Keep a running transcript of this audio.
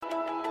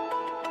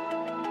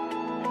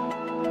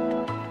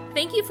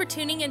Thank you for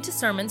tuning into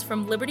sermons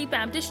from Liberty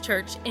Baptist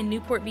Church in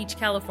Newport Beach,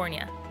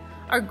 California.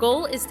 Our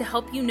goal is to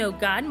help you know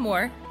God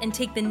more and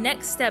take the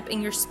next step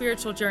in your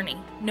spiritual journey,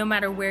 no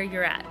matter where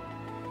you're at.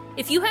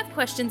 If you have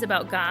questions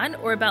about God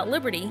or about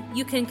Liberty,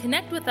 you can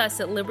connect with us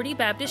at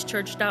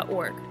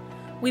libertybaptistchurch.org.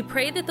 We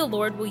pray that the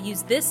Lord will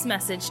use this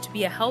message to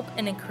be a help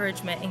and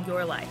encouragement in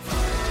your life.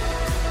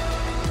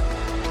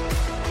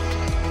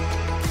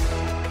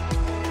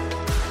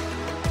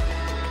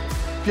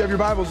 If you have your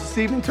Bibles this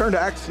evening, turn to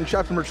Acts in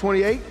chapter number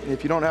 28. And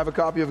if you don't have a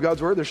copy of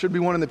God's Word, there should be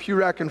one in the pew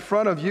rack in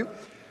front of you.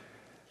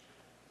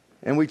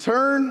 And we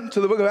turn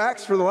to the book of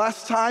Acts for the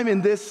last time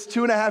in this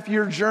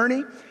 2.5-year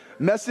journey.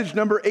 Message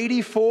number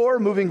 84,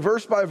 moving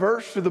verse by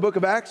verse through the book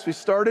of Acts. We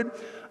started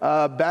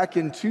back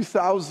in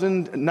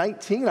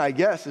 2019, I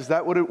guess. Is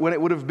that when it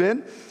would have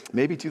been?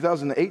 Maybe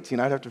 2018.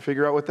 I'd have to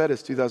figure out what that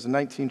is.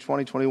 2019,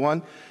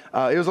 2021.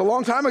 It was a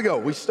long time ago.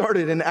 We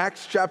started in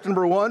Acts chapter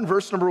number 1,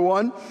 verse number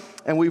 1.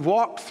 And we've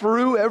walked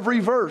through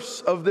every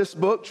verse of this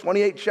book,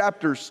 28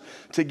 chapters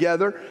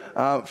together.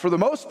 For the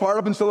most part,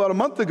 up until about a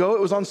month ago,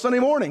 it was on Sunday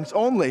mornings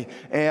only.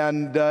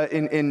 And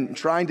in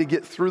trying to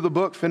get through the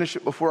book, finish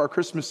it before our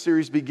Christmas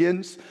series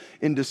begins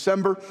in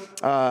December,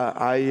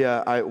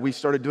 we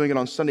started doing it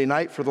on Sunday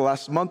night for the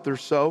last month or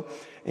so.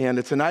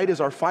 And tonight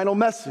is our final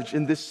message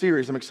in this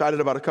series. I'm excited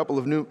about a couple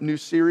of new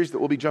series that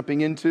we'll be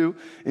jumping into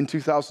in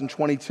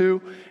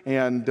 2022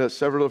 and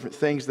several different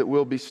things that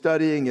we'll be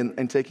studying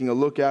and taking a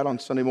look at on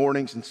Sunday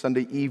mornings and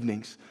Sunday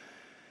evenings.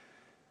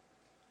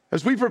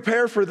 As we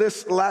prepare for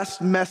this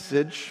last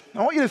message,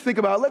 I want you to think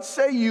about, let's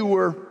say you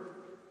were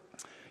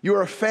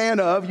a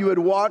fan of, you had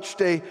watched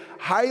a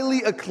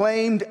highly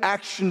acclaimed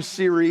action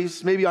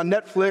series, maybe on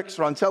Netflix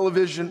or on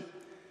television.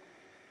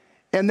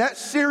 And that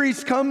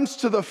series comes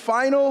to the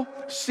final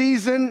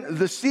season,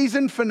 the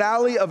season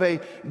finale of a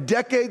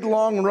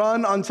decade-long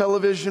run on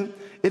television.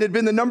 It had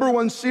been the number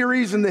one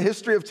series in the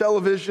history of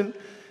television.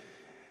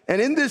 And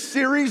in this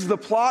series, the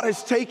plot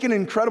has taken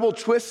incredible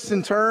twists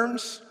and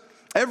turns.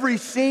 Every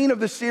scene of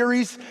the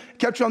series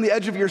kept you on the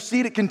edge of your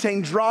seat. It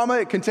contained drama,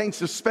 it contained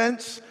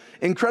suspense,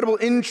 incredible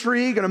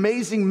intrigue, an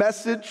amazing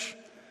message.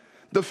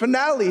 The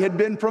finale had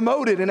been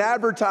promoted and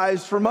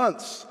advertised for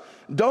months.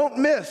 Don't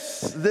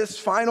miss this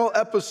final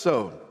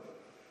episode.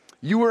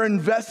 You were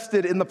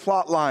invested in the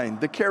plot line,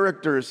 the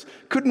characters.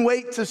 Couldn't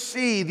wait to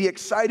see the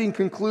exciting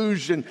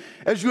conclusion.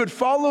 As you had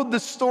followed the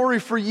story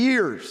for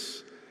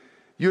years,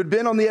 you had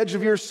been on the edge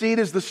of your seat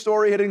as the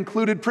story had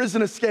included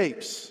prison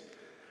escapes,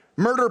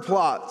 murder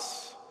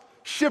plots,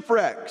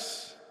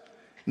 shipwrecks,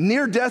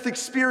 near-death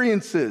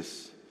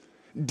experiences,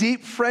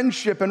 deep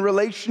friendship and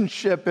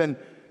relationship, and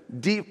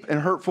deep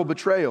and hurtful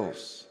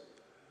betrayals.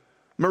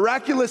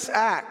 Miraculous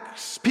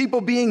acts, people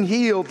being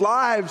healed,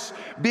 lives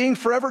being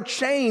forever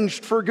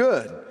changed for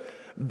good.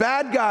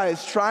 Bad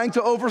guys trying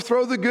to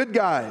overthrow the good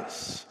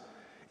guys.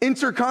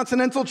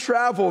 Intercontinental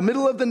travel,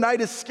 middle of the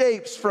night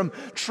escapes from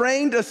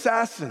trained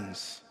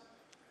assassins.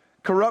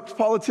 Corrupt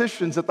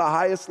politicians at the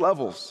highest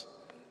levels.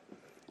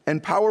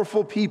 And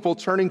powerful people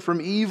turning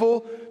from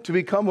evil to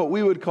become what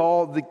we would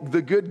call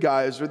the good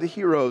guys or the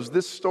heroes.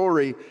 This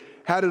story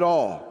had it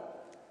all.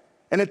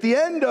 And at the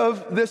end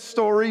of this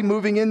story,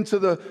 moving into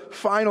the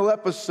final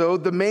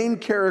episode, the main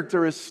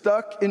character is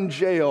stuck in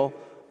jail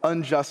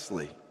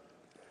unjustly.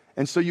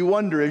 And so you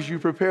wonder, as you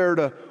prepare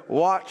to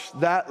watch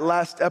that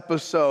last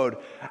episode,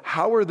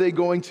 how are they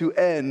going to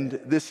end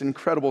this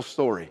incredible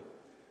story?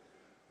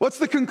 What's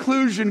the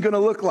conclusion going to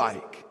look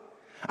like?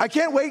 I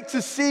can't wait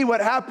to see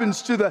what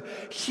happens to the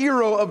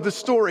hero of the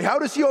story. How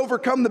does he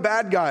overcome the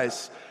bad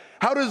guys?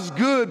 How does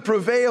good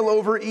prevail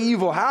over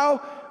evil?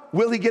 How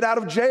will he get out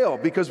of jail?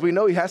 Because we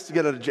know he has to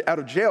get out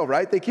of jail,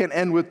 right? They can't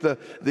end with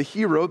the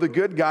hero, the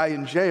good guy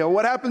in jail.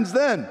 What happens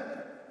then?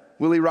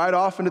 Will he ride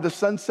off into the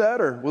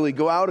sunset, or will he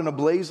go out in a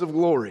blaze of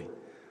glory?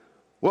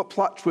 What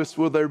plot twist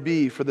will there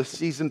be for the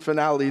season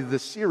finale, the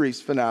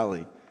series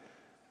finale?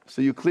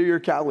 So you clear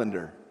your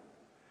calendar.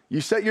 You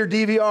set your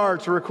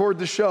DVR to record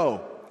the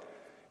show.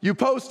 You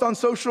post on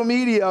social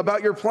media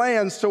about your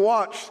plans to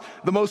watch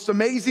the most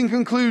amazing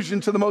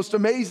conclusion to the most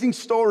amazing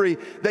story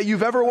that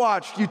you've ever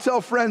watched. You tell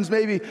friends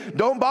maybe,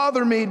 don't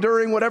bother me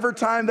during whatever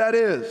time that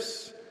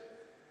is.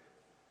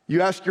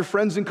 You ask your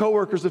friends and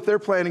coworkers if they're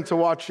planning to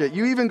watch it.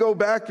 You even go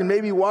back and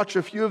maybe watch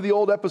a few of the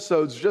old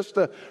episodes just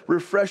to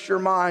refresh your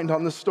mind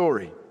on the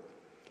story.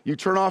 You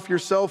turn off your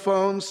cell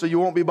phones so you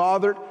won't be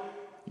bothered.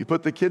 You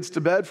put the kids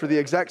to bed for the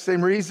exact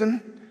same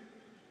reason.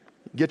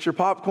 Get your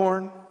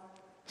popcorn.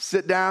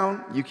 Sit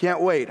down, you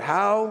can't wait.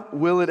 How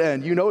will it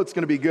end? You know it's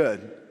going to be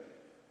good.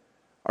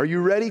 Are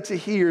you ready to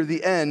hear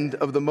the end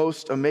of the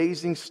most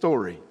amazing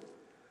story?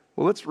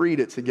 Well, let's read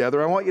it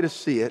together. I want you to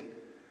see it.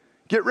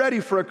 Get ready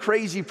for a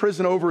crazy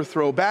prison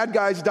overthrow. Bad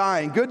guys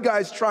dying, good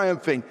guys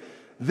triumphing.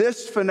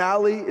 This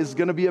finale is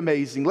going to be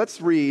amazing.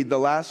 Let's read the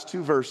last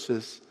two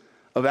verses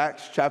of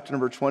Acts chapter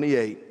number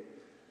 28,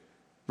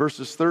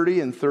 verses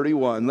 30 and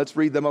 31. Let's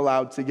read them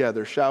aloud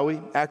together, shall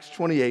we? Acts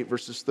 28,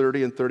 verses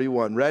 30 and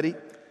 31. Ready?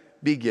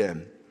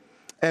 Begin.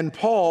 And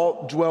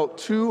Paul dwelt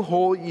 2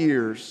 whole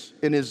years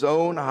in his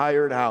own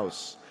hired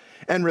house,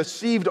 and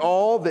received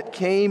all that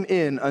came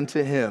in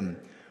unto him,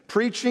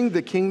 preaching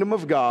the kingdom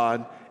of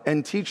God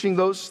and teaching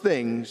those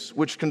things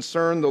which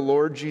concern the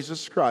Lord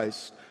Jesus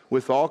Christ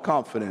with all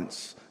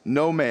confidence,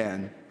 no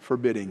man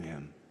forbidding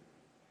him.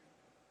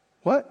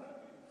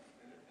 What?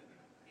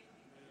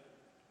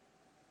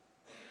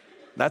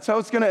 That's how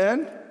it's going to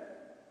end?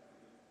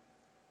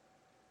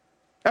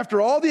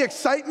 After all the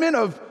excitement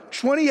of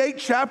 28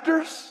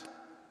 chapters,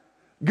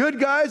 good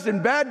guys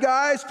and bad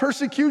guys,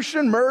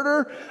 persecution,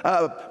 murder,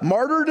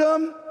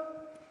 martyrdom,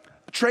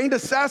 trained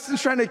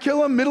assassins trying to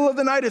kill him, middle of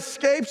the night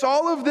escapes,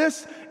 all of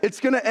this, it's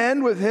going to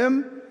end with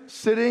him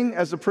sitting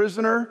as a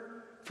prisoner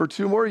for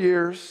 2 more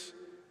years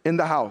in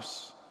the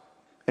house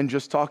and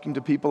just talking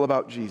to people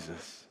about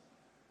Jesus.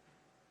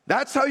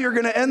 That's how you're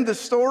going to end the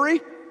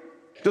story?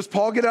 Does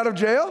Paul get out of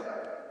jail?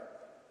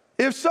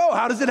 If so,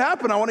 how does it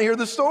happen? I want to hear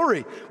the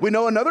story. We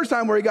know another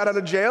time where he got out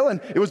of jail,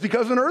 and it was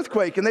because of an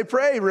earthquake, and they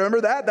prayed.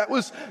 Remember that? That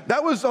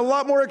was a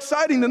lot more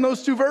exciting than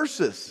those 2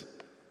 verses.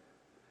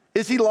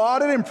 Is he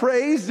lauded and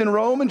praised in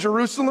Rome and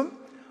Jerusalem?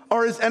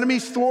 Are his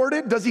enemies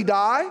thwarted? Does he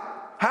die?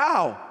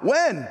 How?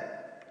 When?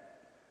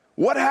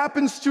 What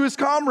happens to his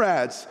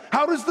comrades?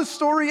 How does the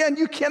story end?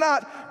 You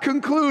cannot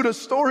conclude a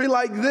story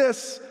like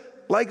this,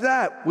 like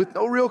that, with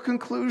no real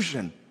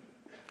conclusion.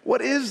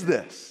 What is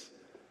this?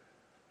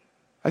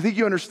 I think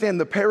you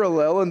understand the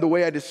parallel, and the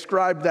way I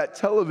described that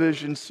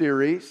television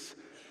series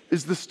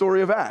is the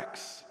story of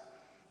Acts.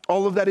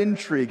 All of that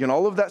intrigue and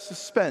all of that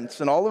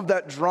suspense and all of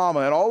that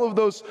drama and all of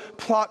those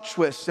plot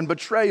twists and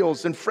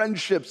betrayals and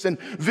friendships and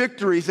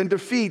victories and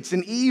defeats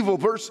and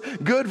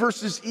good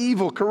versus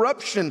evil,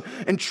 corruption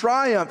and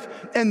triumph.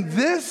 And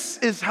this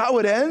is how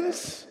it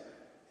ends.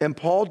 And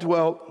Paul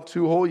dwelt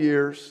 2 whole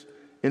years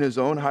in his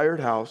own hired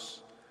house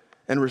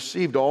and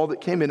received all that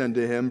came in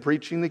unto him,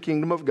 preaching the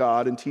kingdom of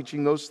God and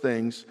teaching those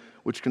things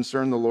which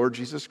concern the Lord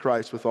Jesus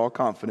Christ with all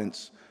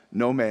confidence,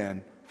 no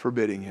man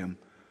forbidding him.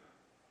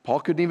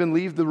 Paul couldn't even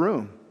leave the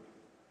room.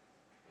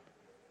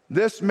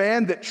 This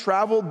man that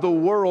traveled the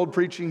world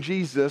preaching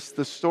Jesus,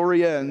 the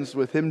story ends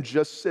with him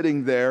just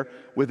sitting there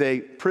with a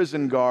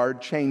prison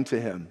guard chained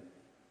to him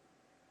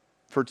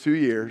for 2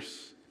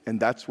 years, and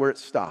that's where it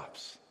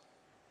stops.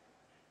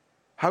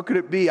 How could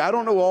it be? I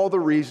don't know all the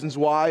reasons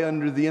why,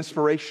 under the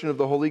inspiration of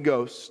the Holy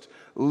Ghost,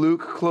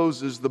 Luke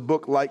closes the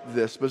book like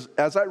this. But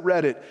as I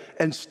read it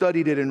and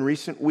studied it in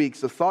recent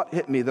weeks, a thought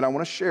hit me that I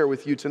want to share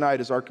with you tonight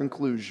as our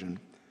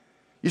conclusion.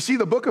 You see,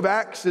 the book of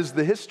Acts is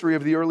the history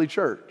of the early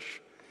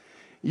church.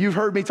 You've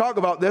heard me talk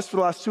about this for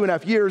the last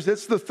 2.5 years.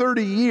 It's the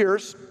 30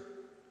 years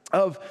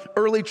of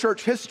early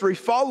church history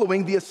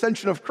following the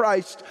ascension of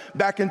Christ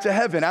back into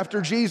heaven. After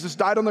Jesus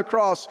died on the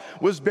cross,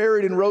 was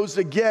buried, and rose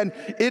again,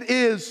 it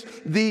is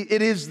the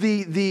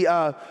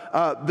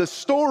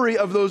story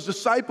of those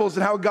disciples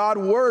and how God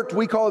worked.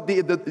 We call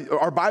it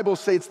our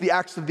Bibles say it's the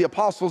Acts of the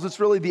Apostles. It's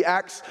really the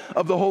Acts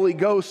of the Holy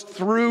Ghost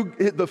through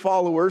the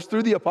followers,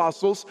 through the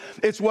apostles.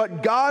 It's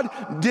what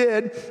God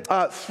did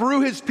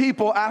through his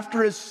people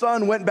after his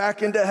son went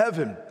back into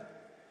heaven.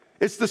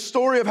 It's the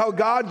story of how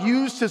God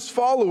used his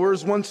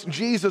followers once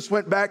Jesus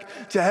went back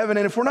to heaven.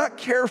 And if we're not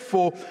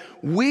careful,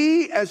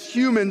 we as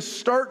humans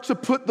start to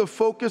put the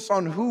focus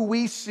on who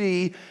we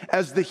see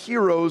as the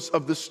heroes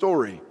of the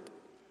story,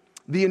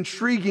 the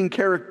intriguing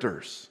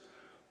characters.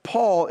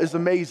 Paul is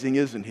amazing,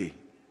 isn't he?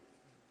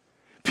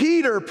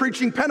 Peter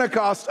preaching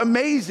Pentecost,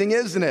 amazing,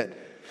 isn't it?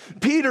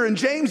 Peter and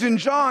James and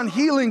John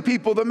healing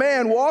people, the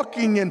man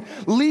walking and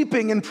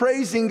leaping and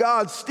praising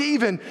God,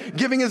 Stephen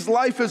giving his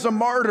life as a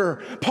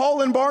martyr,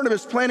 Paul and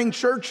Barnabas planting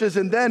churches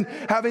and then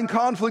having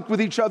conflict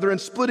with each other and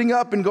splitting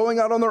up and going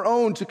out on their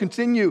own to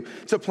continue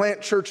to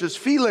plant churches,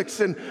 Felix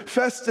and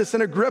Festus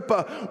and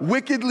Agrippa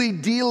wickedly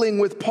dealing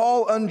with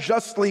Paul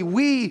unjustly.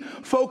 We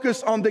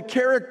focus on the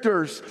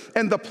characters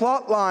and the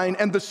plot line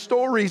and the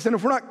stories, and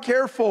if we're not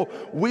careful,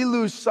 we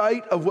lose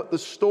sight of what the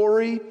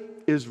story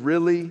is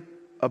really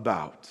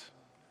about.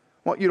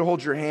 I want you to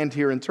hold your hand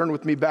here and turn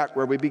with me back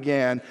where we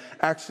began,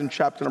 Acts in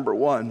chapter number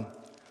 1.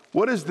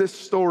 What is this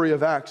story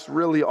of Acts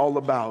really all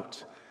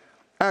about?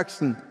 Acts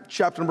in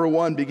chapter number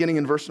 1, beginning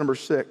in verse number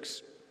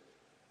 6.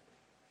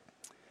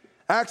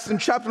 Acts in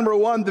chapter number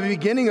 1, the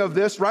beginning of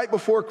this, right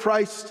before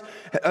Christ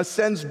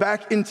ascends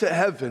back into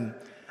heaven.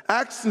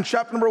 Acts in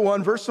chapter number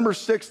 1, verse number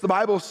 6, the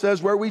Bible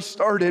says, where we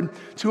started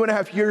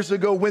 2.5 years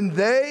ago, when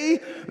they,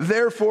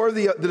 therefore,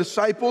 the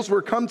disciples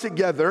were come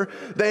together,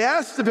 they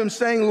asked of him,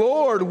 saying,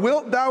 Lord,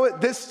 wilt thou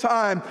at this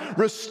time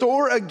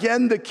restore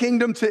again the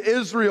kingdom to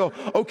Israel?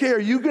 Okay, are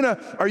you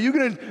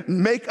gonna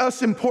make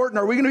us important?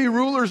 Are we gonna be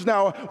rulers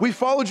now? We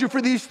followed you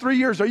for these 3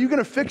 years. Are you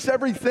gonna fix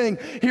everything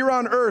here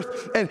on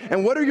earth?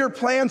 And what are your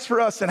plans for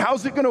us? And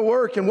how's it gonna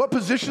work? And what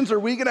positions are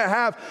we gonna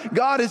have?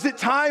 God, is it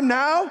time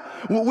now?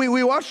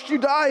 We watched you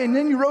die, and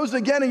then you rose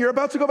again, and you're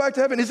about to go back to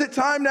heaven. Is it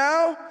time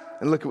now?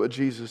 And look at what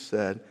Jesus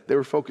said. They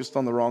were focused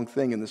on the wrong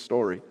thing in the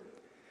story.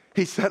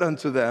 He said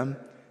unto them,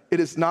 it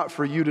is not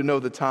for you to know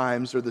the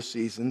times or the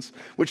seasons,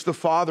 which the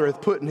Father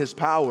hath put in his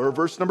power.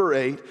 Verse number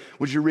 8,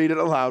 would you read it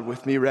aloud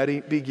with me?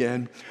 Ready?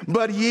 Begin.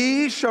 But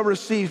ye shall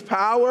receive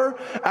power.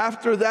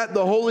 After that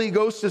the Holy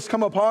Ghost is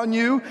come upon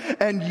you,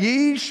 and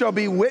ye shall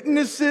be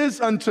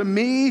witnesses unto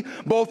me,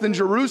 both in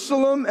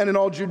Jerusalem and in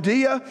all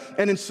Judea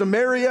and in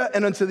Samaria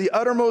and unto the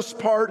uttermost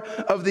part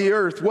of the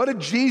earth. What did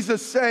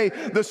Jesus say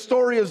the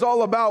story is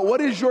all about?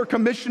 What is your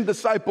commission,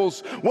 disciples?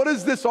 What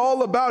is this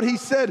all about? He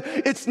said,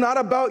 it's not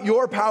about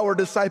your power,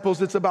 disciples.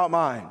 It's about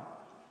mine.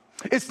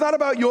 It's not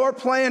about your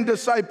plan,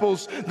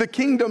 disciples, the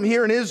kingdom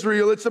here in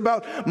Israel. It's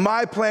about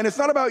my plan. It's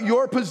not about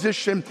your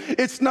position.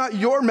 It's not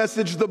your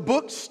message. The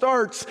book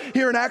starts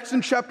here in Acts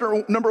in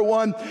chapter number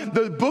 1.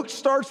 The book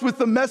starts with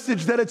the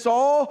message that it's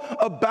all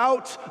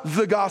about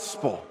the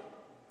gospel.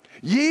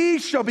 Ye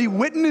shall be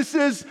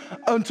witnesses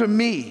unto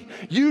me.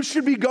 You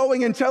should be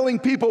going and telling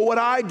people what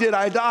I did.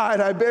 I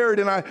died, I buried,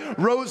 and I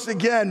rose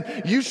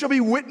again. You shall be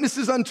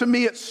witnesses unto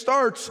me. It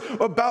starts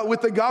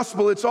with the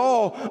gospel. It's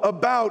all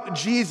about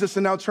Jesus.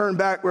 And now turn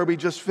back where we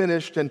just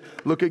finished and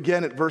look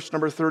again at verse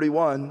number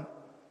 31.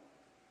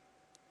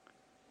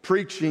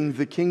 Preaching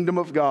the kingdom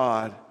of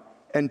God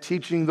and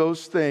teaching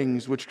those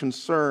things which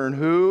concern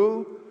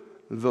who?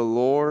 The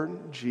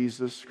Lord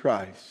Jesus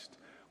Christ,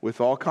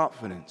 with all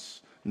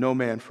confidence, no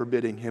man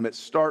forbidding him. It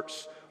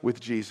starts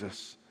with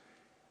Jesus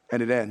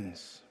and it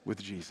ends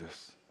with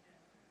Jesus.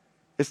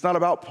 It's not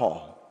about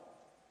Paul,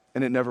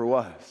 and it never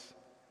was.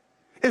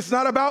 It's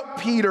not about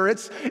Peter.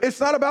 It's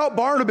not about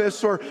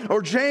Barnabas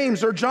or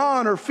James or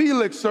John or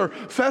Felix or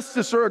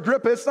Festus or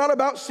Agrippa. It's not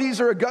about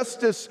Caesar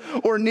Augustus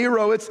or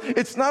Nero.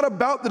 It's not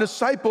about the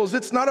disciples.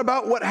 It's not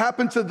about what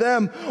happened to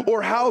them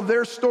or how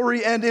their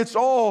story ended. It's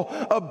all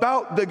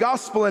about the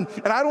gospel. And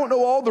I don't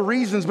know all the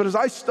reasons, but as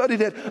I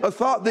studied it, a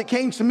thought that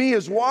came to me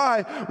is,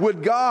 why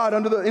would God,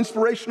 under the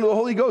inspiration of the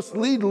Holy Ghost,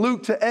 lead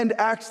Luke to end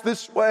Acts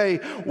this way?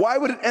 Why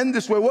would it end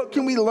this way? What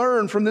can we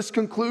learn from this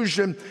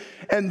conclusion?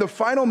 And the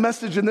final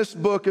message in this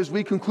book, as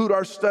we conclude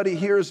our study,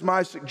 here is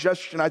my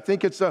suggestion. I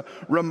think it's a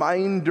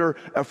reminder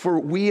for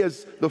we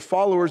as the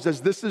followers,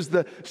 as this is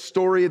the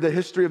story, the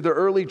history of the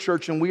early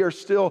church, and we are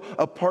still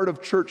a part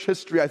of church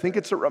history. I think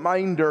it's a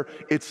reminder,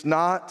 it's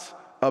not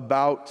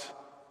about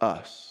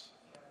us.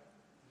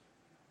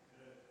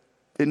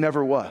 It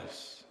never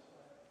was.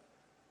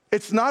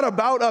 It's not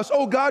about us.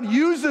 Oh, God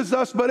uses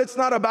us, but it's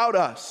not about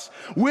us.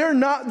 We're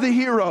not the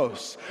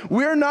heroes.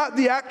 We're not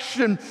the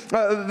action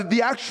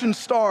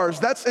stars.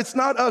 It's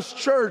not us,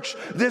 church.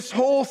 This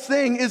whole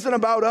thing isn't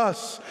about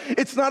us.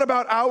 It's not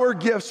about our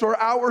gifts or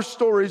our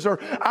stories or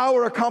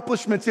our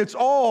accomplishments. It's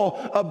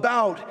all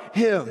about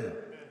him.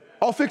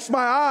 I'll fix my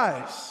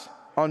eyes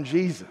on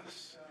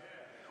Jesus.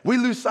 We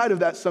lose sight of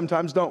that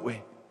sometimes, don't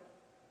we?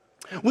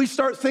 We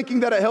start thinking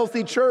that a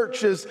healthy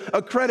church is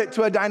a credit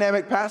to a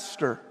dynamic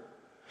pastor.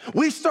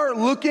 We start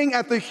looking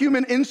at the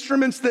human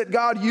instruments that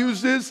God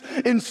uses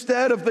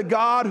instead of the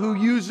God who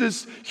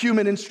uses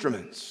human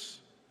instruments.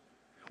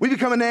 We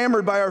become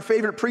enamored by our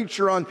favorite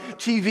preacher on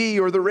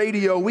TV or the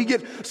radio. We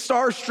get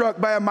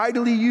starstruck by a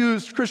mightily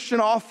used Christian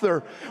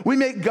author. We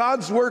make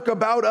God's work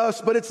about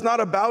us, but it's not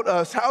about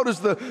us. How does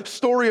the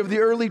story of the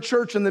early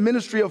church and the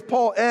ministry of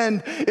Paul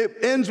end? It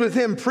ends with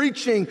him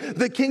preaching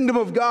the kingdom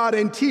of God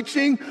and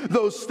teaching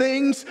those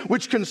things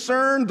which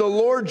concern the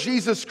Lord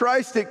Jesus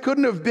Christ. It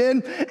couldn't have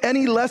been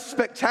any less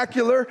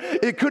spectacular.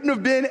 It couldn't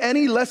have been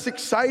any less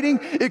exciting.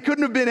 It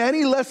couldn't have been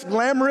any less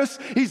glamorous.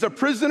 He's a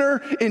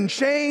prisoner in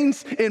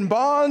chains, in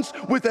bonds,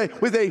 with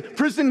a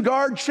prison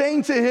guard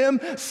chained to him,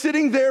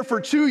 sitting there for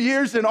 2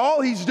 years, and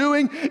all he's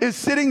doing is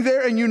sitting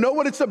there. And you know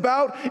what it's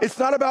about? It's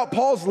not about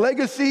Paul's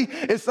legacy.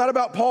 It's not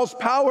about Paul's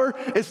power.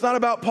 It's not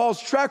about Paul's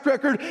track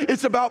record.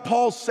 It's about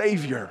Paul's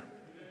Savior,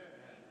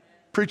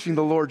 preaching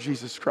the Lord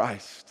Jesus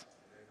Christ.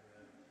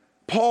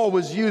 Paul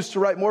was used to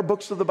write more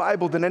books of the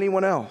Bible than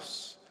anyone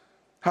else.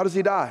 How does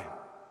he die?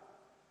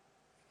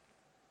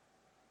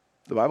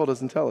 The Bible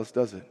doesn't tell us,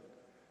 does it?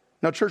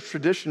 Now, church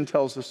tradition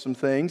tells us some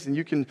things, and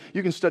you can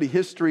study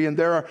history, and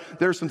there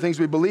are some things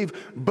we believe.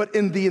 But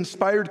in the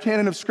inspired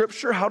canon of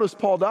Scripture, how does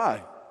Paul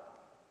die?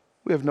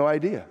 We have no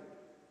idea.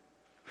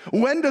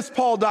 When does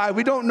Paul die?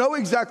 We don't know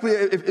exactly,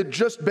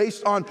 just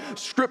based on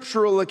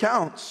scriptural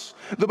accounts.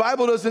 The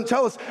Bible doesn't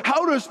tell us.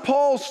 How does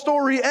Paul's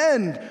story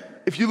end?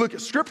 If you look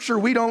at Scripture,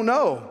 we don't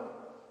know.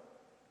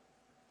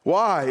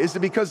 Why? Is it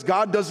because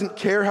God doesn't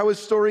care how his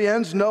story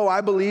ends? No,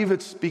 I believe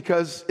it's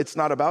because it's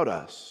not about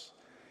us.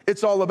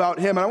 It's all about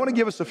him. And I want to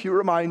give us a few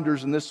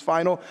reminders in this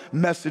final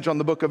message on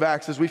the book of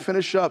Acts as we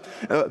finish up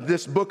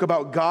this book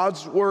about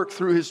God's work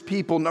through his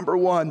people. Number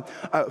one,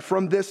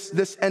 from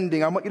this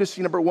ending, I want you to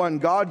see, number one,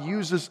 God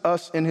uses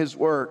us in his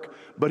work,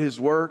 but his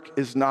work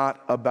is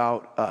not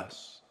about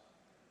us.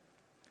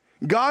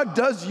 God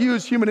does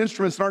use human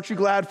instruments, and aren't you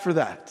glad for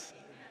that?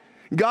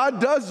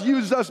 God does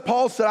use us.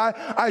 Paul said,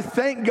 I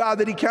thank God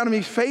that he counted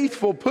me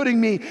faithful,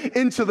 putting me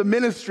into the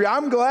ministry.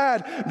 I'm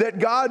glad that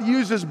God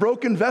uses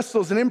broken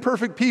vessels and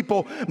imperfect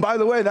people. By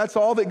the way, that's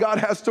all that God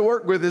has to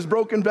work with is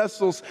broken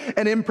vessels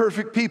and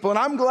imperfect people. And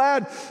I'm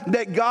glad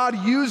that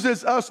God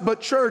uses us.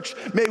 But church,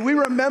 may we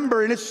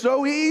remember, and it's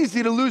so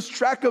easy to lose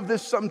track of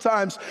this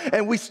sometimes,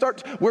 and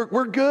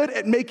we're good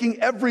at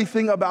making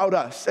everything about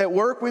us. At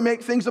work, we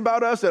make things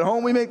about us. At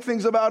home, we make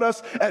things about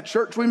us. At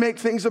church, we make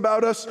things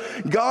about us.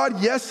 God,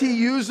 yes,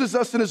 he uses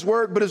us in his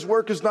work, but his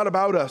work is not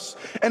about us.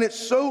 And it's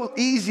so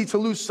easy to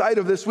lose sight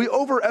of this. We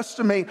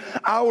overestimate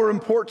our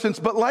importance.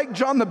 But like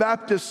John the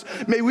Baptist,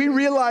 may we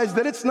realize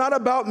that it's not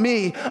about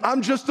me.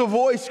 I'm just a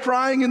voice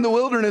crying in the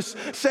wilderness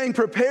saying,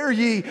 prepare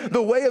ye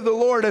the way of the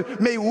Lord. And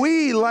may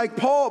we, like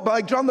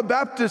John the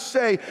Baptist,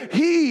 say,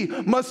 he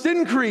must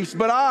increase,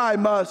 but I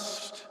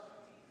must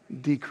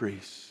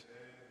decrease.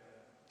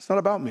 It's not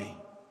about me.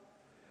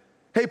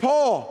 Hey,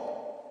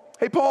 Paul,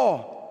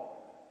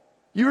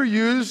 you were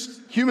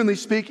used, humanly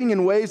speaking,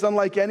 in ways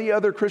unlike any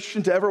other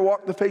Christian to ever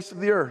walk the face of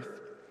the earth.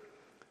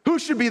 Who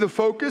should be the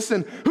focus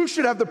and who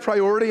should have the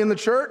priority in the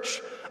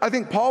church? I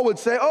think Paul would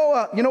say,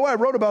 you know what? I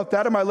wrote about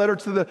that in my letter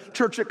to the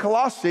church at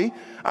Colossae.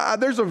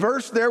 There's a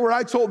verse there where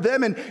I told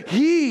them, and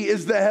he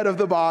is the head of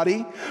the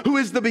body, who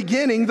is the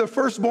beginning, the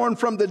firstborn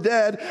from the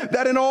dead,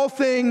 that in all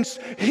things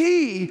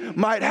he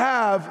might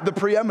have the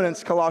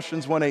preeminence,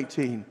 Colossians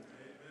 1:18.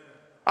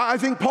 I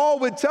think Paul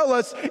would tell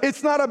us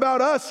it's not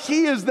about us.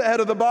 He is the head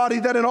of the body,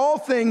 that in all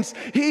things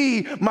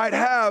he might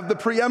have the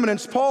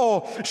preeminence.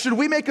 Paul, should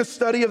we make a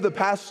study of the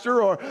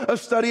pastor or a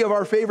study of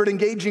our favorite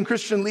engaging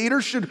Christian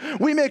leaders? Should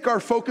we make our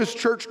focus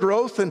church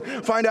growth and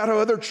find out how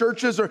other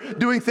churches are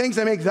doing things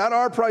and make that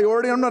our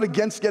priority? I'm not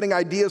against getting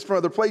ideas from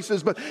other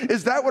places, but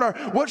is that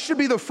what should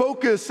be the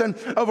focus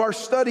of our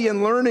study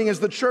and learning as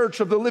the church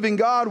of the living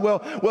God?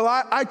 Well,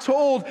 I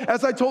told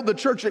the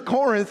church at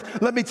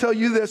Corinth, let me tell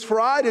you this,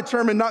 for I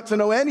determined not to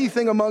know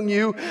anything among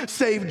you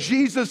save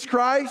Jesus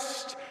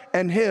Christ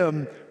and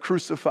him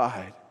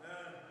crucified.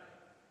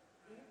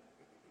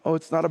 Oh,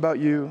 it's not about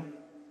you,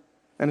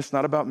 and it's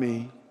not about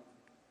me,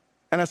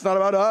 and it's not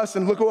about us,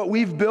 and look at what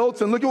we've built,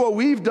 and look at what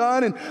we've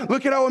done, and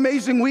look at how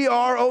amazing we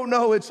are. Oh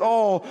no, it's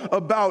all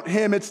about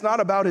him. It's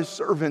not about his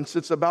servants,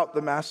 it's about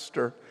the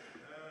master.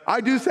 I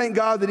do thank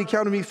God that he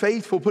counted me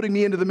faithful, putting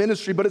me into the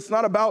ministry, but it's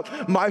not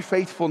about my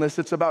faithfulness,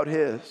 it's about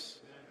his.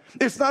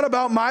 It's not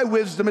about my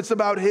wisdom, it's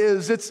about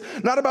his. It's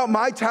not about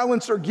my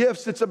talents or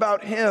gifts, it's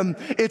about him.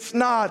 It's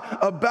not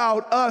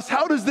about us.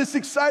 How does this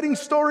exciting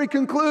story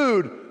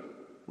conclude?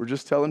 We're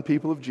just telling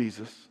people of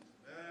Jesus.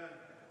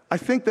 I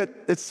think that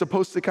it's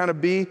supposed to kind of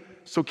be,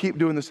 so keep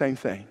doing the same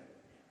thing.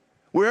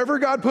 Wherever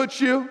God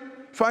puts you,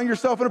 find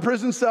yourself in a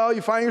prison cell,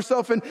 you find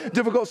yourself in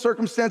difficult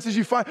circumstances,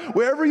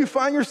 wherever you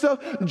find yourself,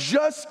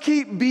 just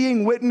keep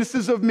being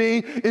witnesses of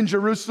me in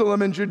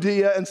Jerusalem and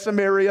Judea and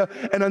Samaria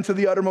and unto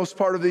the uttermost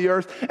part of the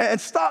earth.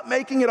 And stop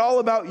making it all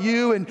about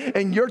you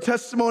and your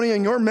testimony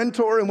and your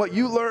mentor and what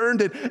you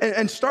learned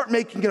and start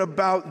making it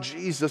about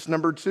Jesus.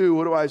 Number two,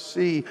 what do I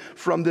see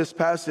from this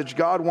passage?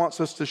 God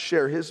wants us to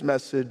share his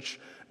message,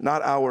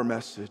 not our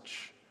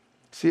message.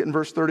 See it in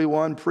verse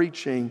 31,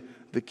 preaching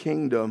the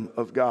kingdom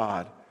of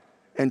God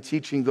and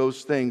teaching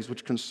those things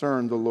which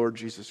concern the Lord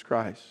Jesus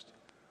Christ.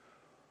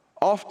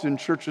 Often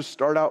churches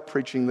start out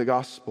preaching the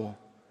gospel,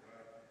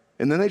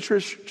 and then they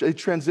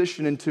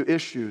transition into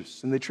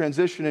issues, and they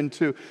transition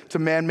into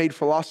man-made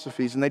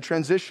philosophies, and they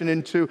transition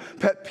into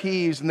pet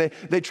peeves, and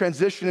they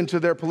transition into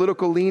their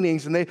political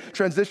leanings, and they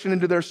transition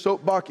into their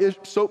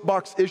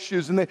soapbox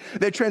issues, and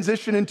they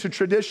transition into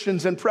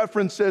traditions and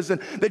preferences,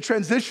 and they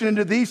transition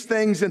into these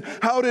things. And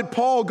how did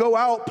Paul go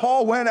out?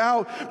 Paul went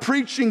out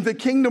preaching the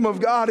kingdom of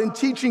God and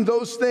teaching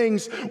those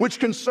things which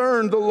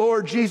concern the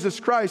Lord Jesus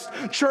Christ.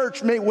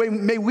 Church, may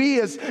we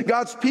as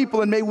God's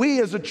people, and may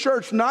we as a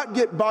church not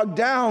get bogged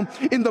down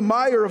in the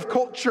mire of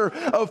culture,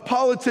 of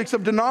politics,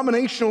 of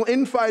denominational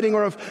infighting,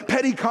 or of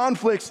petty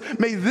conflicts.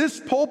 May this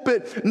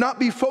pulpit not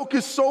be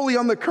focused solely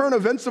on the current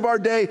events of our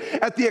day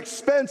at the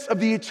expense of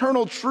the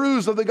eternal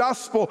truths of the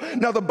gospel.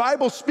 Now, the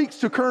Bible speaks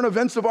to current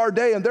events of our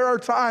day, and there are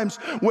times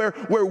where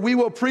we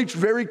will preach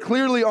very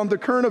clearly on the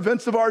current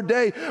events of our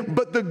day,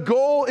 but the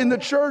goal in the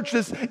church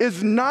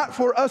is not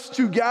for us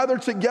to gather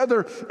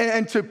together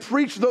and to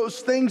preach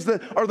those things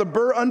that are the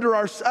burr under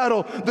our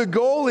saddle. The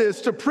goal is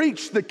to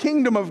preach the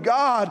kingdom of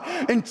God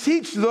and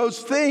teach those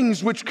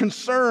things which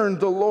concern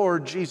the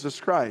Lord Jesus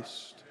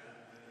Christ.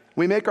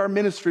 We make our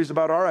ministries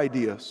about our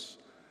ideas,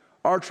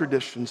 our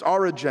traditions,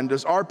 our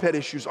agendas, our pet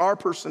issues, our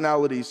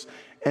personalities.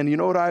 And you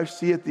know what I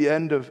see at the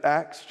end of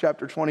Acts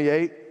chapter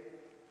 28?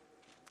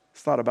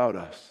 It's not about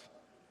us.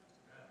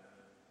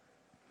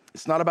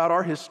 It's not about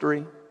our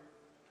history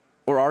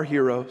or our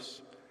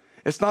heroes.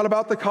 It's not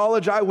about the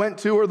college I went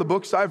to or the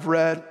books I've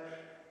read.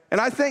 And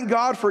I thank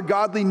God for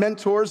godly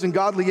mentors and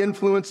godly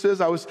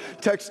influences. I was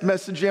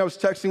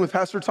texting with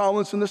Pastor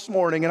Tomlinson this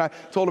morning, and I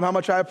told him how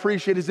much I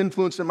appreciate his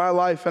influence in my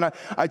life. And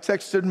I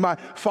texted my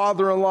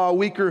father-in-law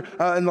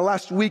in the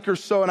last week or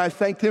so, and I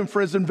thanked him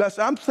for his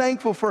investment. I'm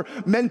thankful for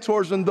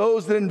mentors and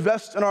those that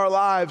invest in our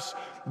lives,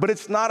 but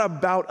it's not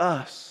about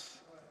us.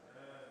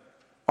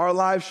 Our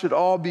lives should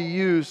all be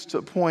used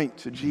to point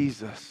to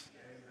Jesus.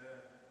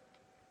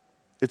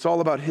 It's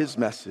all about his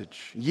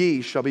message.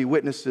 Ye shall be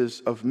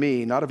witnesses of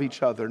me, not of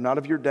each other, not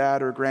of your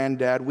dad or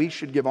granddad. We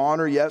should give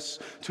honor, yes,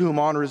 to whom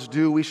honor is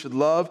due. We should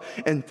love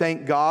and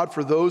thank God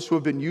for those who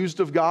have been used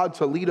of God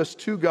to lead us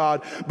to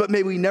God. But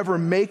may we never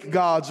make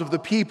gods of the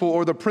people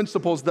or the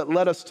principles that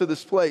led us to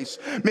this place.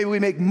 May we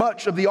make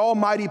much of the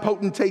almighty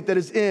potentate that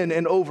is in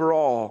and over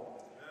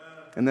all.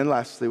 And then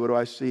lastly, what do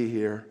I see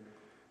here?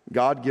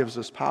 God gives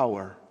us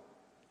power,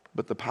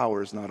 but the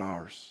power is not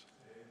ours.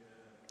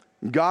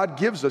 God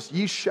gives us,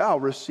 ye shall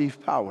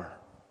receive power.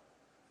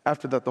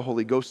 After that, the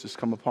Holy Ghost has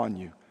come upon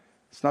you.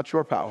 It's not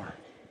your power.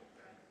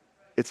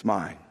 It's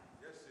mine.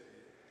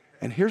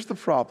 And here's the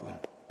problem.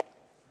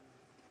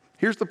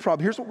 Here's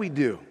what we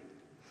do.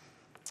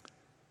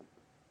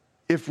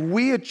 If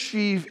we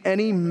achieve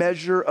any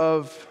measure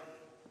of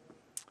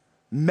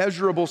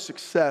measurable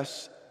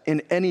success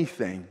in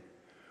anything,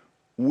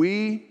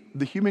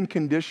 the human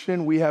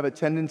condition, we have a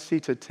tendency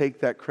to take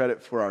that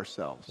credit for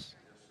ourselves.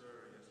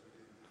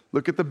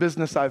 Look at the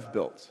business I've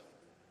built.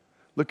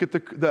 Look at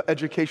the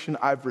education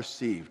I've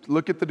received.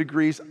 Look at the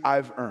degrees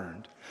I've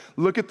earned.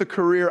 Look at the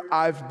career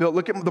I've built.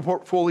 Look at the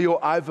portfolio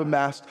I've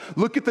amassed.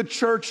 Look at the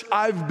church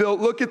I've built.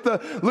 Look at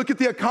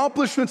the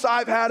accomplishments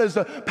I've had as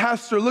a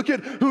pastor. Look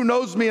at who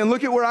knows me, and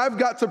look at where I've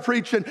got to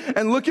preach,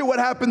 and look at what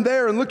happened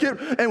there.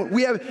 And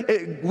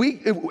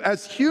we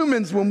as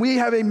humans, when we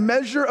have a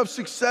measure of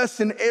success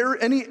in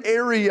any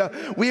area,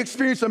 we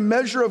experience a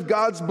measure of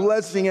God's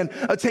blessing and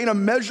attain a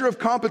measure of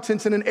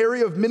competence in an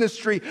area of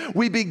ministry.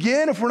 We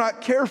begin, if we're not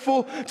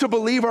careful, to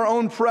believe our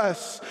own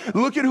press.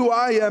 Look at who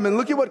I am, and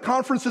look at what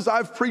conferences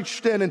I've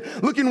preached in, and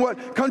look in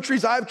what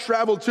countries I've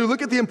traveled to.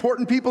 Look at the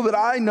important people that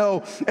I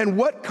know. And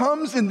what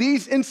comes in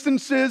these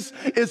instances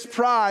is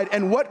pride.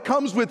 And what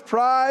comes with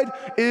pride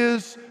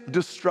is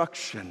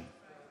destruction.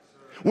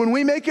 When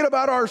we make it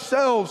about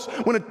ourselves,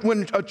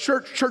 when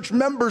church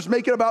members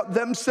make it about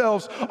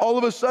themselves, all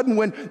of a sudden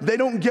when they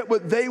don't get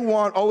what they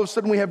want, all of a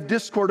sudden we have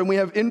discord and we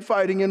have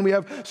infighting and we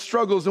have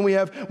struggles and we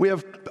have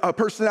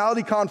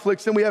personality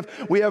conflicts and we have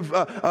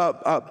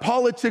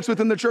politics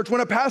within the church.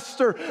 When a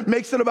pastor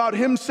makes it about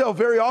himself,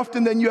 very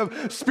often then you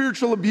have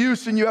spiritual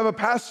abuse and you have a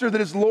pastor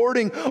that is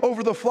lording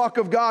over the flock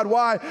of God.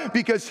 Why?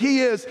 Because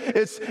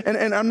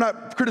and I'm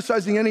not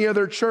criticizing any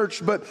other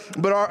church, but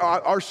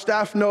our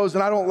staff knows,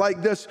 and I don't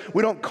like this,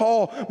 we don't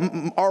call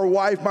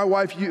my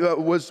wife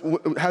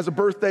has a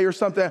birthday or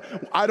something,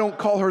 I don't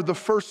call her the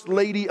first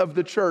lady of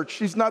the church.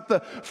 She's not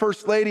the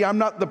first lady. I'm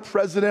not the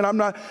president.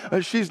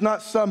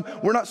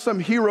 We're not some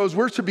heroes.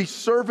 We're to be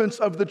servants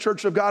of the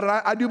church of God. And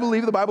I do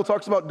believe the Bible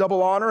talks about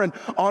double honor and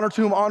honor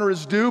to whom honor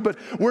is due, but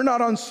we're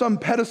not on some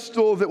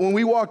pedestal that when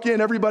we walk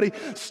in, everybody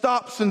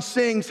stops and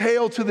sings,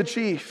 "Hail to the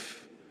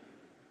chief."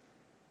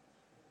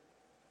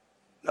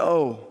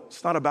 No,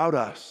 it's not about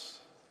us.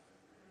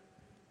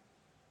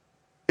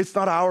 It's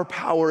not our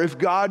power. If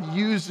God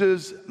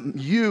uses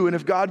you and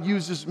if God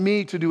uses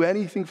me to do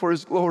anything for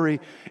his glory,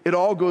 it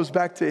all goes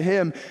back to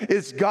him.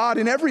 It's God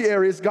in every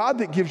area. It's God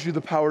that gives you the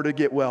power to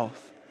get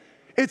wealth.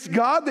 It's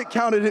God that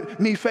counted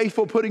me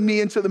faithful, putting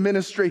me into the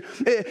ministry.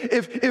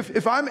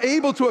 If I'm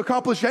able to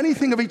accomplish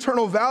anything of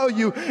eternal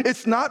value,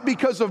 it's not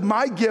because of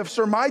my gifts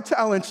or my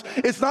talents.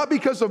 It's not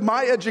because of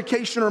my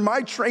education or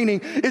my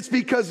training. It's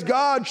because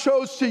God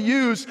chose to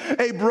use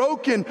a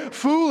broken,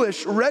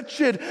 foolish,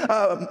 wretched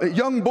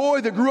young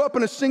boy that grew up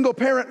in a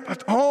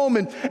single-parent home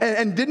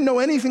and didn't know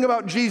anything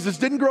about Jesus,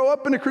 didn't grow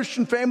up in a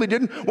Christian family,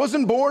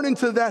 wasn't born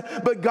into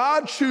that, but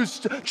God chose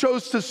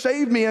to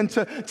save me and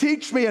to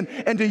teach me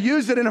and to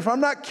use it. And if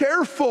I'm not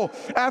careful,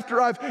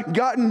 after I've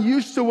gotten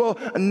used to,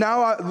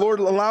 now Lord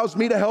allows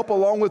me to help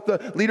along with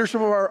the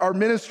leadership of our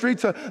ministry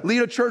to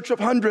lead a church of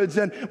hundreds,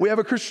 and we have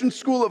a Christian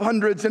school of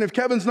hundreds, and if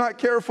Kevin's not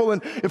careful,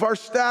 and if our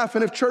staff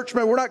and if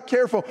churchmen, we're not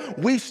careful,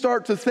 we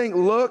start to think,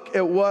 look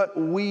at what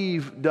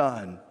we've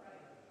done.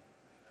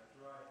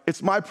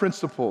 It's my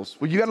principles.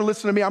 Well, you got to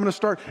listen to me. I'm going to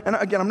start, and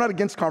again, I'm not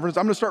against conference.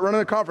 I'm going to start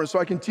running a conference so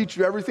I can teach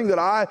you everything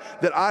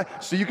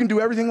so you can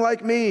do everything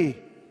like me.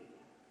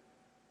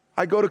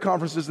 I go to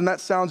conferences, and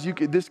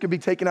this could be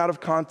taken out of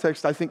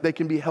context. I think they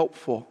can be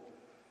helpful,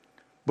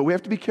 but we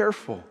have to be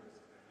careful.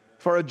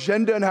 If our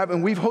agenda,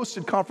 and we've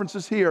hosted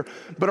conferences here,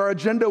 but our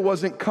agenda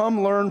wasn't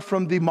come learn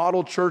from the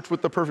model church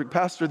with the perfect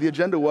pastor. The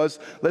agenda was,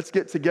 let's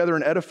get together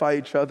and edify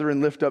each other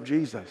and lift up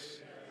Jesus.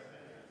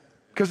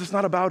 Because it's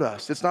not about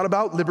us. It's not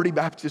about Liberty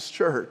Baptist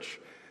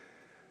Church.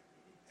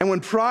 And when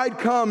pride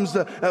comes,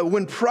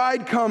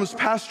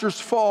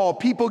 pastors fall,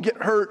 people get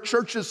hurt,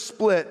 churches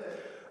split.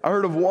 I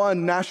heard of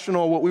one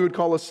national, what we would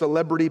call a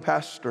celebrity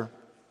pastor.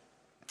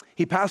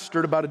 He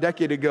pastored about a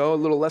decade ago, a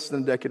little less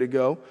than a decade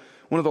ago,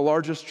 one of the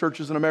largest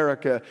churches in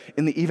America.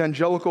 In the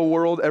evangelical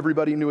world,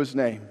 everybody knew his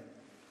name.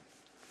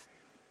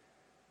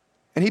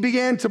 And he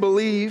began to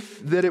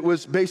believe that it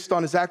was based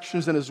on his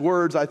actions and his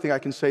words, I think I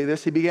can say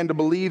this. He began to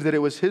believe that it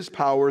was his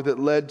power that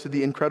led to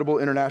the incredible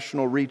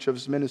international reach of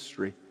his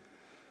ministry.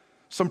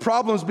 Some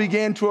problems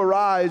began to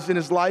arise in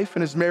his life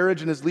and his marriage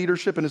and his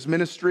leadership and his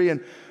ministry,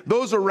 and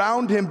those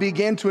around him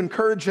began to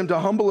encourage him to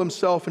humble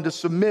himself and to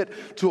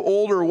submit to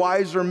older,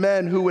 wiser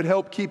men who would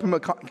help keep him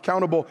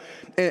accountable.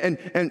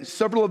 And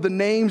several of the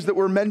names that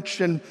were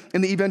mentioned in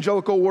the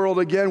evangelical world,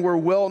 again, were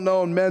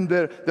well-known men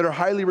that are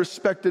highly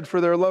respected for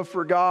their love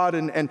for God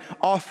and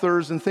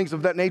authors and things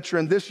of that nature.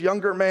 And this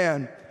younger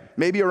man,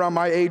 maybe around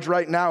my age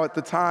right now at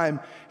the time,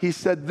 he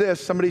said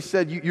this. Somebody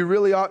said, you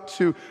really ought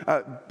to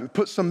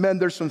put some men,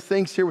 there's some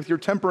things here with your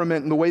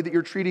temperament and the way that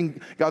you're treating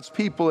God's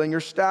people and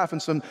your staff,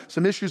 and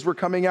some issues were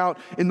coming out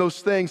in those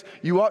things.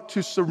 You ought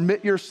to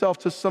submit yourself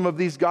to some of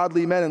these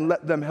godly men and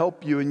let them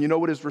help you. And you know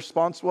what his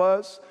response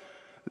was?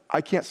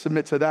 I can't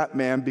submit to that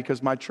man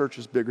because my church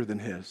is bigger than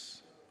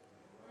his.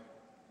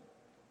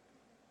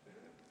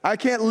 I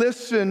can't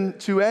listen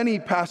to any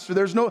pastor.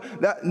 There's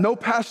no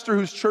pastor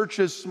whose church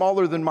is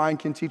smaller than mine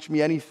can teach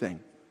me anything.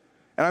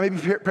 And I may be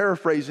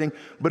paraphrasing,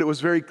 but it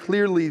was very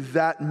clearly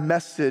that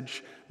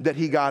message that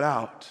he got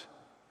out.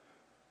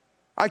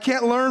 I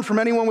can't learn from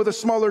anyone with a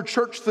smaller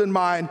church than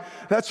mine.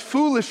 That's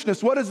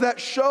foolishness. What does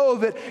that show?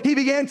 That he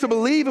began to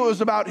believe it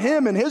was about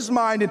him and his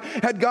mind, and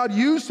had God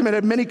used him, and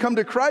had many come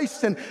to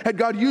Christ, and had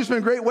God used him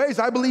in great ways?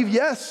 I believe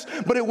yes,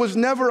 but it was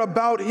never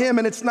about him,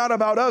 and it's not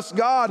about us.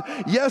 God,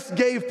 yes,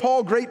 gave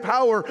Paul great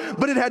power,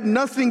 but it had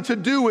nothing to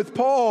do with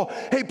Paul.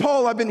 Hey,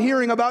 Paul, I've been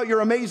hearing about your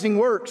amazing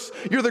works.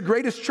 You're the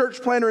greatest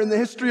church planter in the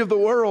history of the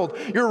world.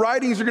 Your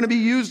writings are going to be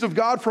used of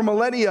God for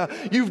millennia.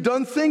 You've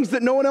done things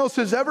that no one else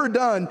has ever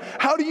done.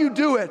 How do you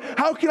do it?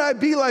 How can I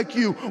be like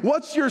you?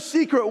 What's your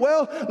secret?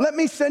 Well, let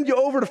me send you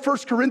over to 1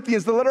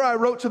 Corinthians, the letter I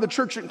wrote to the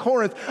church in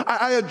Corinth.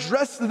 I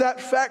addressed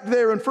that fact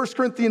there in 1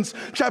 Corinthians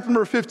chapter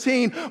number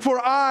 15. For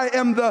I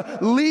am the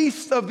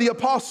least of the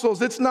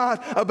apostles. It's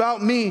not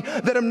about me,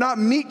 that I'm not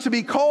meet to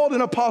be called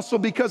an apostle,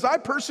 because I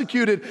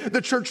persecuted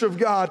the church of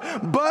God.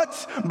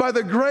 But by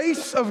the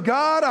grace of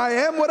God, I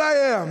am what I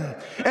am.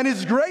 And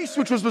his grace,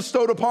 which was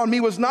bestowed upon me,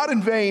 was not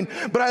in vain,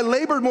 but I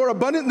labored more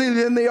abundantly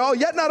than they all,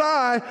 yet not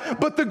I,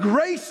 but the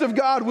grace of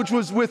God which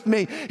was with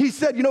me. He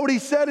said, you know what he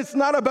said? It's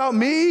not about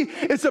me.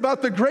 It's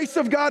about the grace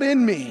of God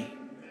in me.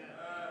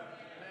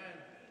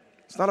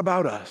 It's not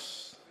about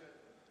us.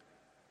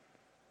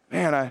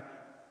 Man,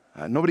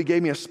 nobody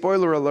gave me a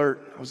spoiler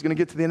alert. I was going to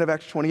get to the end of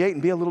Acts 28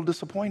 and be a little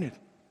disappointed.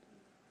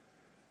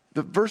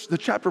 The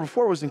chapter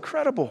before was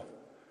incredible.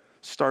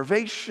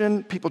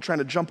 Starvation, people trying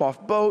to jump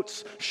off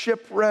boats,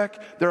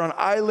 shipwreck, they're on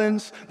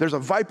islands, there's a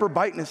viper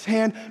biting his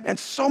hand, and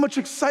so much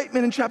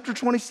excitement in chapter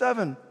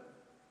 27.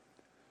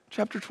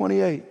 Chapter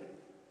 28.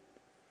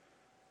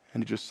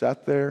 And he just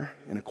sat there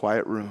in a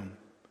quiet room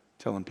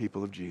telling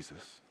people of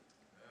Jesus,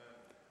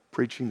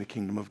 preaching the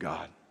kingdom of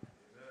God.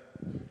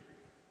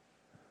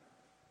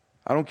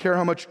 I don't care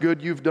how much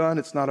good you've done,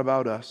 it's not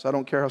about us. I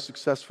don't care how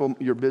successful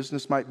your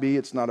business might be,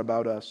 it's not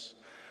about us.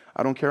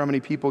 I don't care how many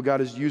people God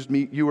has used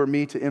you or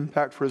me to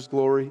impact for his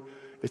glory,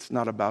 it's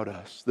not about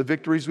us. The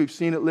victories we've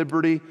seen at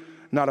Liberty,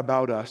 not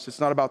about us. It's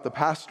not about the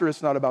pastor.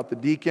 It's not about the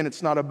deacon.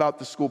 It's not about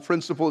the school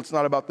principal. It's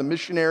not about the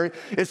missionary.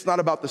 It's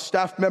not about the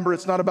staff member.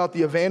 It's not about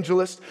the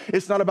evangelist.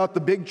 It's not about the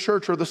big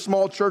church or the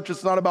small church.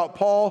 It's not about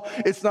Paul.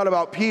 It's not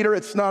about Peter.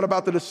 It's not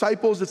about the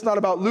disciples. It's not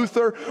about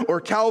Luther or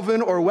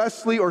Calvin or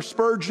Wesley or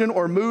Spurgeon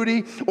or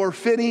Moody or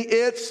Finney.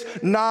 It's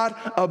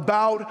not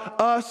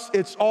about us.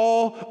 It's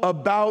all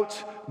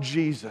about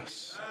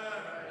Jesus.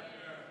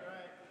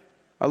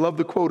 I love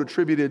the quote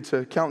attributed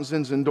to Count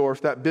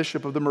Zinzendorf, that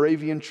bishop of the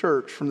Moravian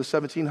church from the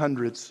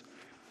 1700s.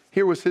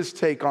 Here was his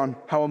take on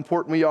how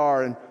important we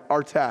are and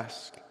our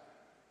task.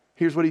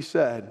 Here's what he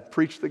said: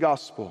 preach the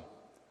gospel,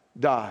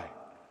 die,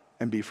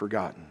 and be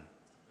forgotten.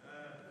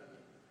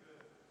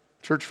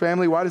 Church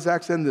family, why does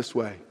Acts end this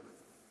way?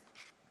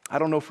 I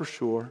don't know for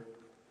sure,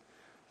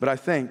 but I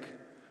think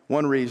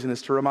one reason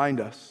is to remind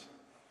us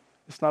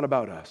it's not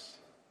about us.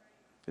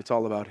 It's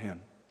all about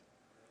him.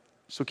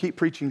 So keep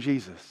preaching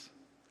Jesus.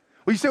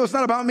 Well, you say, well, it's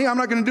not about me. I'm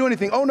not going to do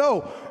anything. Oh,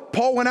 no.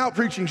 Paul went out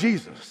preaching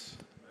Jesus.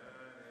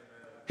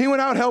 He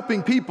went out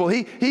helping people.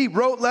 He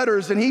wrote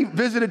letters and he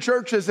visited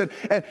churches. And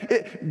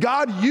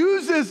God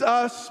uses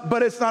us,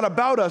 but it's not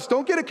about us.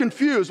 Don't get it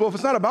confused. Well, if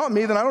it's not about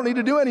me, then I don't need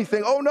to do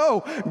anything. Oh,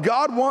 no.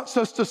 God wants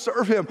us to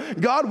serve him.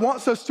 God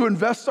wants us to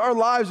invest our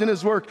lives in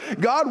his work.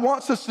 God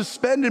wants us to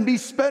spend and be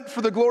spent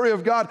for the glory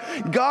of God.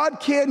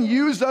 God can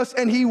use us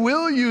and he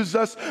will use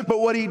us, but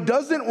what he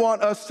doesn't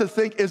want us to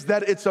think is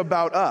that it's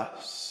about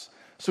us.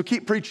 So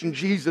keep preaching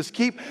Jesus.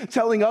 Keep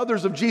telling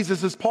others of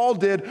Jesus as Paul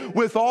did,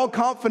 with all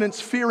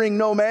confidence, fearing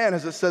no man,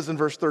 as it says in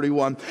verse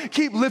 31.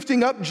 Keep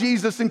lifting up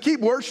Jesus and keep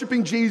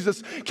worshiping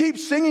Jesus. Keep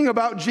singing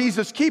about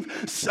Jesus. Keep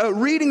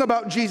reading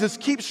about Jesus.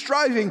 Keep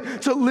striving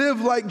to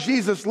live like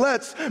Jesus.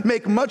 Let's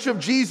make much of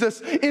Jesus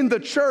in the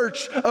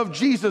church of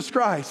Jesus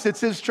Christ.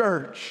 It's his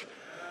church.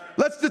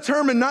 Let's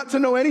determine not to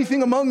know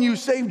anything among you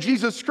save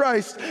Jesus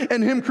Christ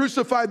and him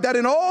crucified, that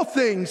in all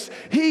things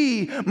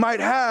he might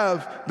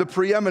have the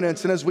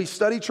preeminence. And as we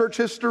study church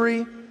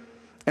history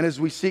and as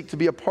we seek to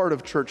be a part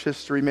of church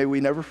history, may we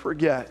never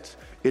forget,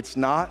 it's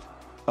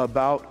not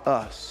about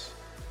us.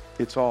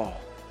 It's all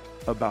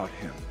about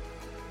him.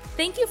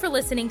 Thank you for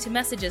listening to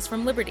Messages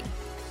from Liberty.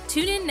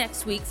 Tune in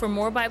next week for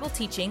more Bible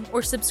teaching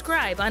or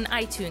subscribe on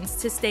iTunes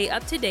to stay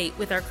up to date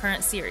with our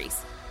current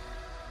series.